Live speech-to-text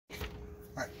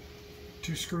All right,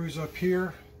 2 screws up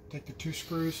here. Take the 2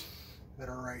 screws that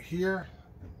are right here,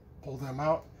 pull them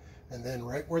out, and then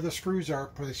right where the screws are,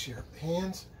 place your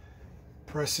hands,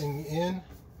 pressing in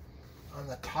on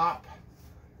the top,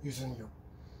 using your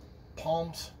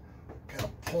palms, kind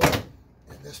of pull it,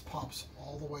 and this pops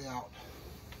all the way out.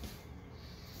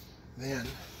 Then,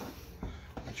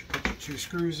 once you put your 2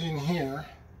 screws in here,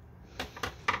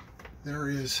 there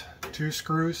is 2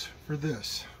 screws for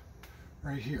this,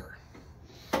 right here.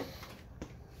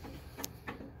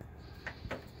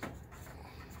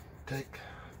 Take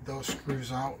those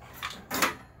screws out.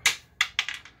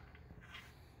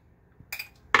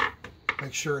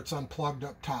 Make sure it's unplugged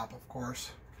up top, of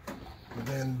course. And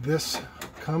then this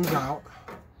comes out.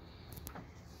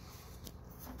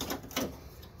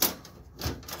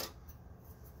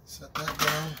 Set that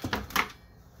down.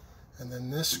 And then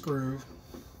this screw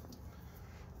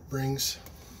brings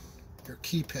your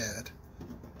keypad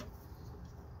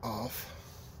off.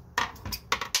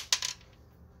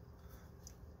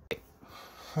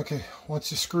 Okay, once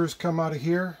the screws come out of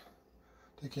here,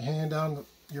 take your hand down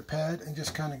your pad and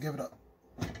just kind of give it a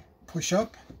push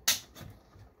up,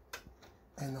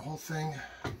 and the whole thing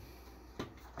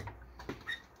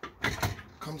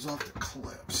comes off the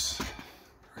clips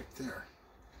right there.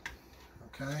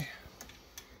 Okay,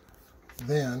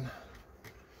 then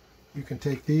you can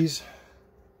take these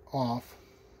off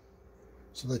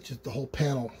so that the whole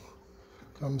panel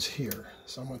comes here.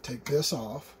 So I'm going to take this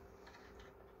off.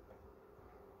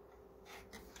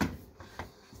 I'm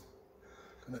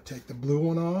going to take the blue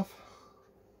one off.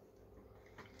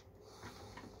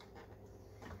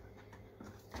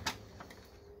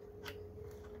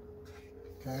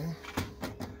 Okay.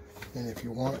 And if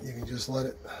you want, you can just let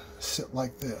it sit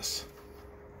like this.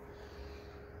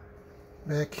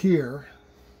 Back here,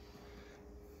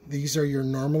 these are your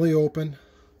normally open,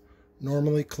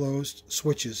 normally closed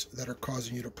switches that are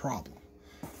causing you the problem.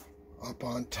 Up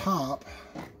on top,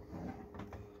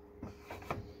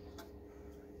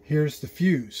 here's the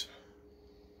fuse.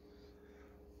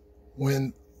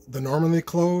 When the normally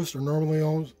closed or normally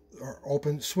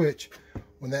open switch,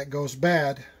 when that goes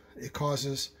bad, it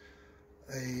causes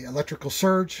a electrical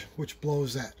surge which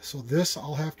blows that. So this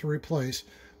I'll have to replace,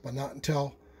 but not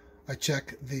until I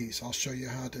check these. I'll show you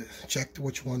how to check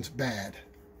which one's bad.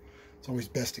 It's always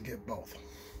best to get both.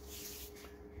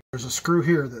 There's a screw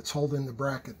here that's holding the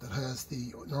bracket that has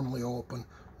the normally open,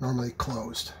 normally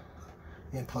closed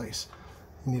in place.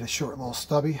 You need a short little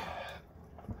stubby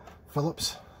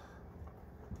Phillips.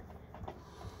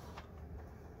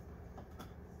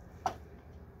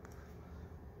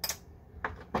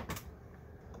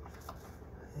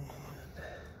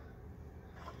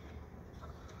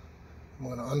 I'm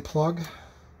going to unplug.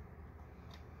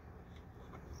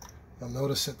 You'll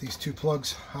notice that these 2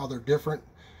 plugs, how they're different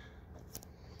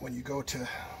when you go to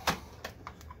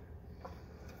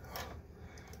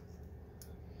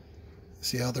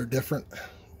see how they're different.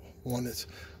 One that's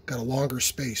got a longer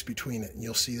space between it, and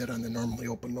you'll see that on the normally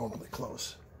open, normally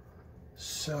closed.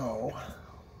 So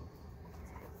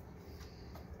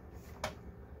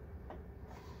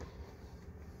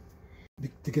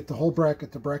to get the whole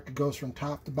bracket, the bracket goes from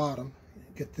top to bottom.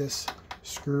 Get this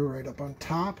screw right up on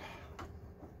top.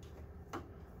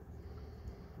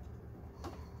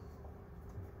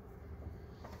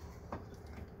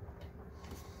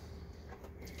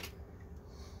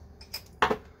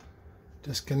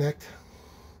 Disconnect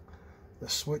the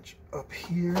switch up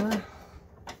here,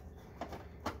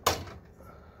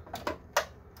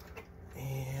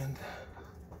 and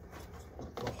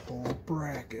the whole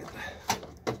bracket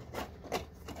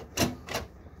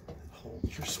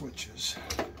holds your switches.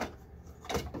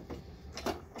 If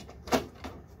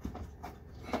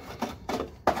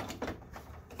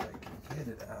I can get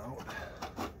it out,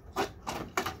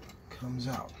 comes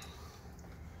out.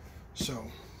 So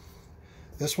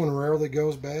this one rarely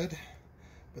goes bad,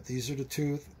 but these are the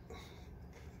 2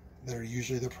 that are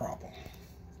usually the problem.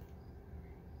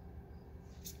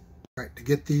 All right, to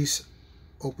get these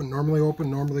open,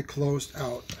 normally closed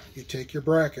out, you take your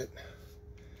bracket,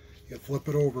 you flip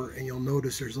it over, and you'll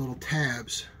notice there's little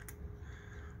tabs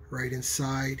right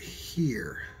inside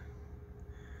here.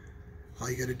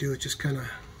 All you got to do is just kind of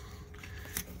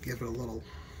give it a little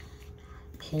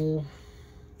pull.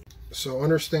 So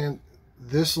understand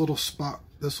this little spot,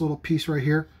 this little piece right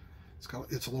here,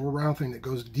 it's a little round thing that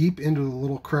goes deep into the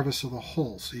little crevice of the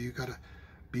hole. So you got to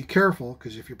be careful,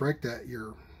 because if you break that,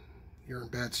 you're in a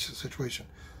bad situation.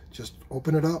 Just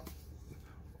open it up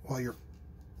while you're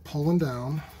pulling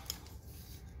down.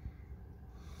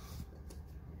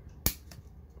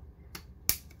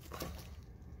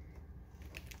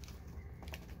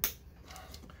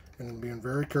 and being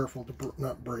very careful to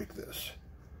not break this.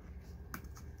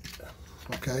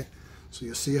 Okay, so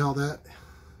you see how that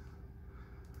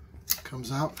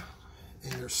comes out,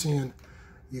 and you're seeing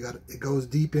it goes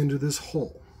deep into this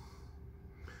hole,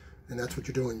 and that's what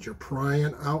you're doing. You're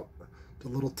prying out the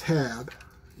little tab.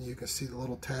 You can see the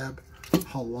little tab,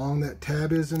 how long that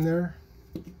tab is in there.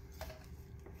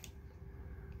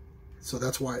 So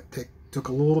that's why it took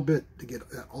a little bit to get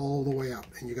that all the way out,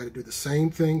 and you got to do the same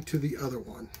thing to the other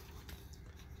one.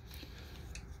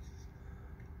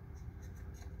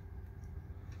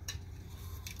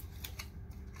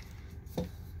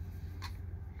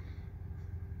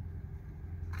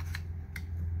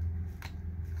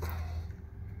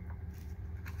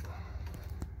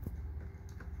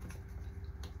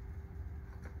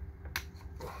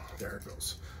 There it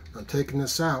goes. I'm taking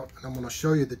this out, and I'm going to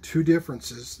show you the two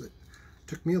differences that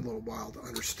took me a little while to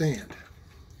understand.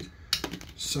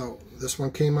 So this one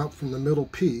came out from the middle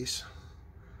piece,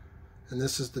 and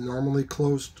this is the normally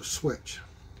closed switch.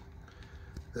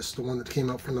 This is the one that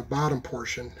came out from the bottom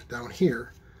portion down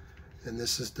here, and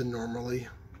this is the normally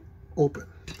open.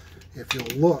 If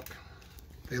you'll look,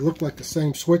 they look like the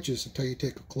same switches until you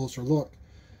take a closer look.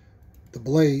 The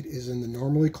blade is in the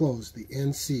normally closed, the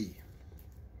NC.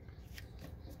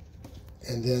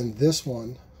 And then this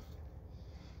one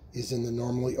is in the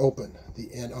normally open, the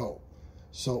NO.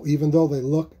 So even though they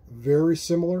look very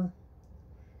similar,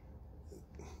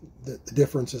 the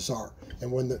differences are.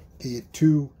 And when the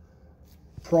two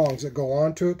prongs that go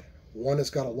onto it, one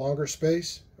has got a longer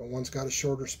space and one's got a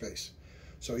shorter space.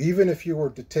 So even if you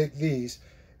were to take these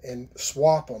and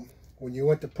swap them, when you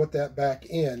went to put that back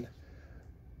in,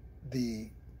 the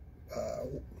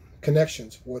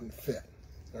connections wouldn't fit.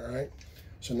 All right.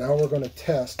 So now we're going to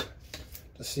test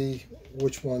to see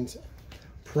which one's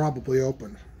probably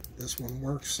open. This one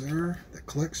works there. That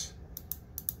clicks.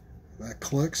 That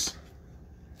clicks.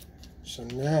 So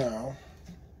now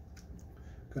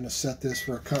I'm going to set this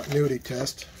for a continuity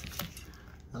test.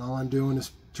 And all I'm doing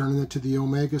is turning it to the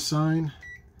omega sign.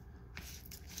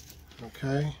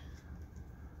 Okay.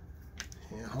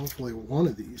 And hopefully one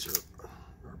of these are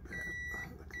bad.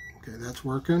 Okay, that's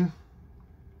working.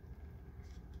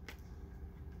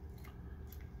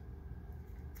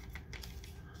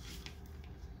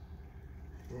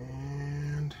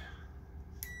 And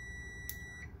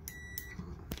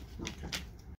okay.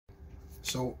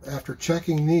 So after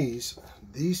checking these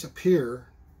appear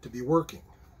to be working.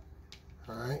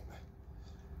 All right.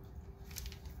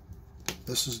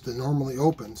 This is the normally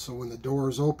open, so when the door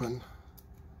is open,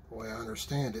 the way I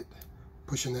understand it,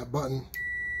 pushing that button,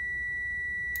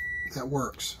 that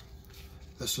works.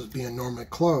 This is being normally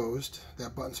closed.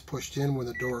 That button's pushed in when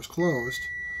the door is closed,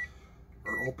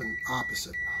 or open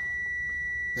opposite.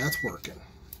 That's working.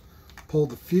 Pull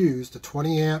the fuse, the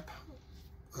 20 amp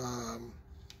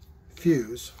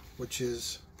fuse, which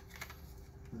is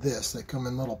this. They come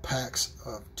in little packs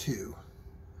of 2.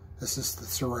 This is the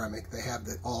ceramic. They have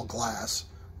the all glass,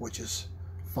 which is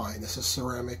fine. This is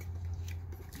ceramic,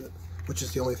 which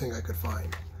is the only thing I could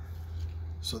find.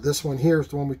 So this one here is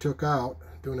the one we took out,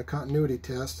 doing a continuity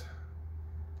test.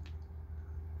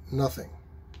 Nothing.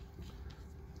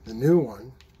 The new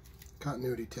one,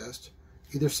 continuity test,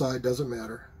 either side, doesn't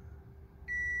matter.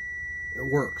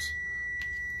 It works.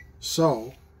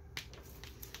 So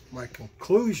my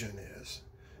conclusion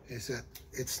is that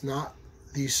it's not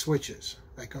these switches.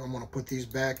 Like, I'm going to put these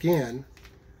back in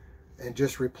and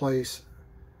just replace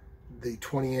the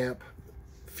 20 amp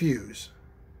fuse,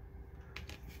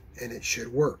 and it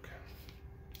should work.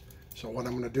 So what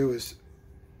I'm going to do is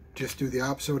just do the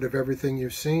opposite of everything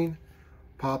you've seen.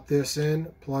 Pop this in,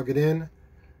 plug it in,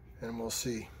 and we'll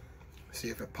see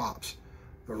if it pops.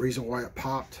 The reason why it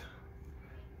popped,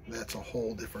 that's a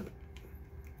whole different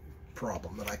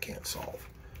problem that I can't solve.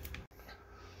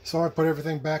 So I put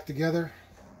everything back together,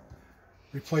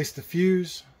 replaced the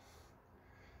fuse.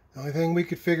 The only thing we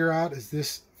could figure out is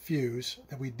this fuse.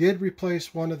 That we did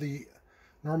replace one of the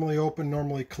normally open,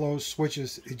 normally closed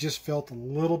switches. It just felt a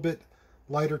little bit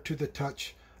lighter to the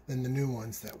touch than the new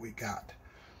ones that we got.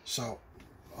 So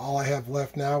all I have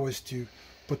left now is to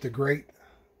put the grate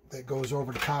that goes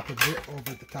over the top of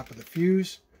the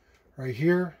fuse right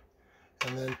here,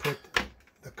 and then put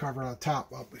the cover on top.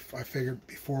 Well, I figured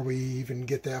before we even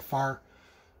get that far,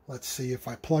 let's see if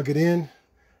I plug it in,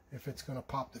 if it's going to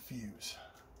pop the fuse.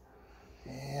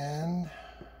 And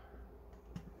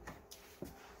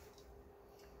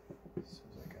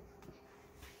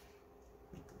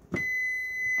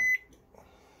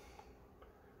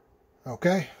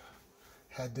okay,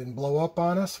 head didn't blow up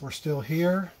on us. We're still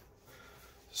here.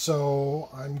 So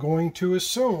I'm going to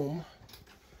assume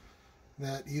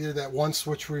that either that one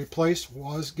switch we replaced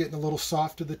was getting a little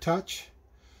soft to the touch,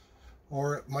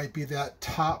 or it might be that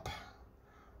top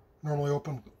normally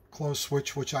open close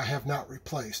switch, which I have not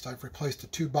replaced. I've replaced the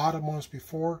 2 bottom ones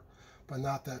before, but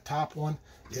not that top one.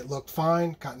 It looked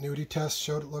fine. Continuity tests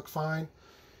showed it looked fine.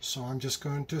 So I'm just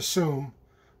going to assume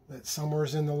that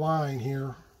somewhere's in the line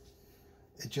here,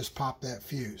 it just popped that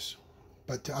fuse.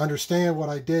 But to understand what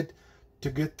I did to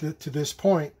get to this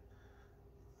point,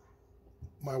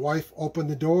 my wife opened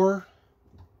the door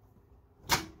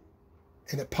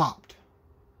and it popped.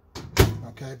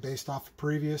 Okay, based off the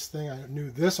previous thing, I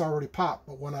knew this already popped,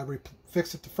 but when I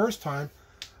fixed it the first time,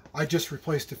 I just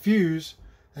replaced the fuse,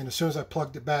 and as soon as I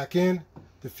plugged it back in,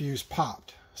 the fuse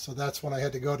popped. So that's when I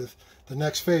had to go to the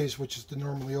next phase, which is the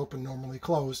normally open, normally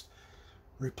closed.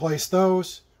 Replace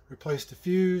those, replace the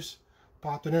fuse,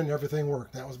 popped it in, everything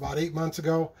worked. That was about 8 months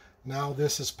ago. Now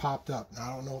this has popped up.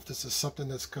 Now I don't know if this is something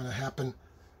that's going to happen,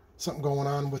 something going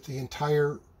on with the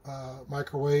entire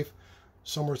microwave,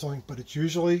 somewhere something, but it's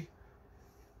usually,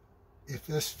 if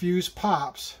this fuse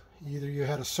pops, either you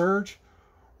had a surge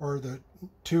or the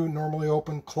 2 normally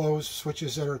open closed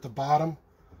switches that are at the bottom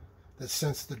that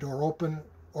sense the door open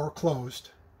or closed,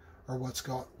 or what's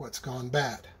gone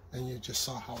bad. And you just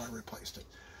saw how I replaced it.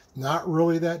 Not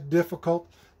really that difficult.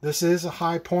 This is a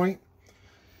Highpoint.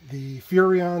 The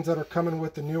Furions that are coming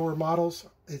with the newer models,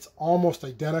 it's almost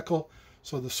identical.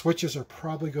 So the switches are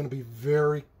probably going to be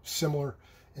very similar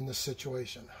in this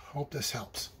situation. Hope this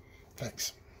helps.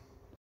 Thanks.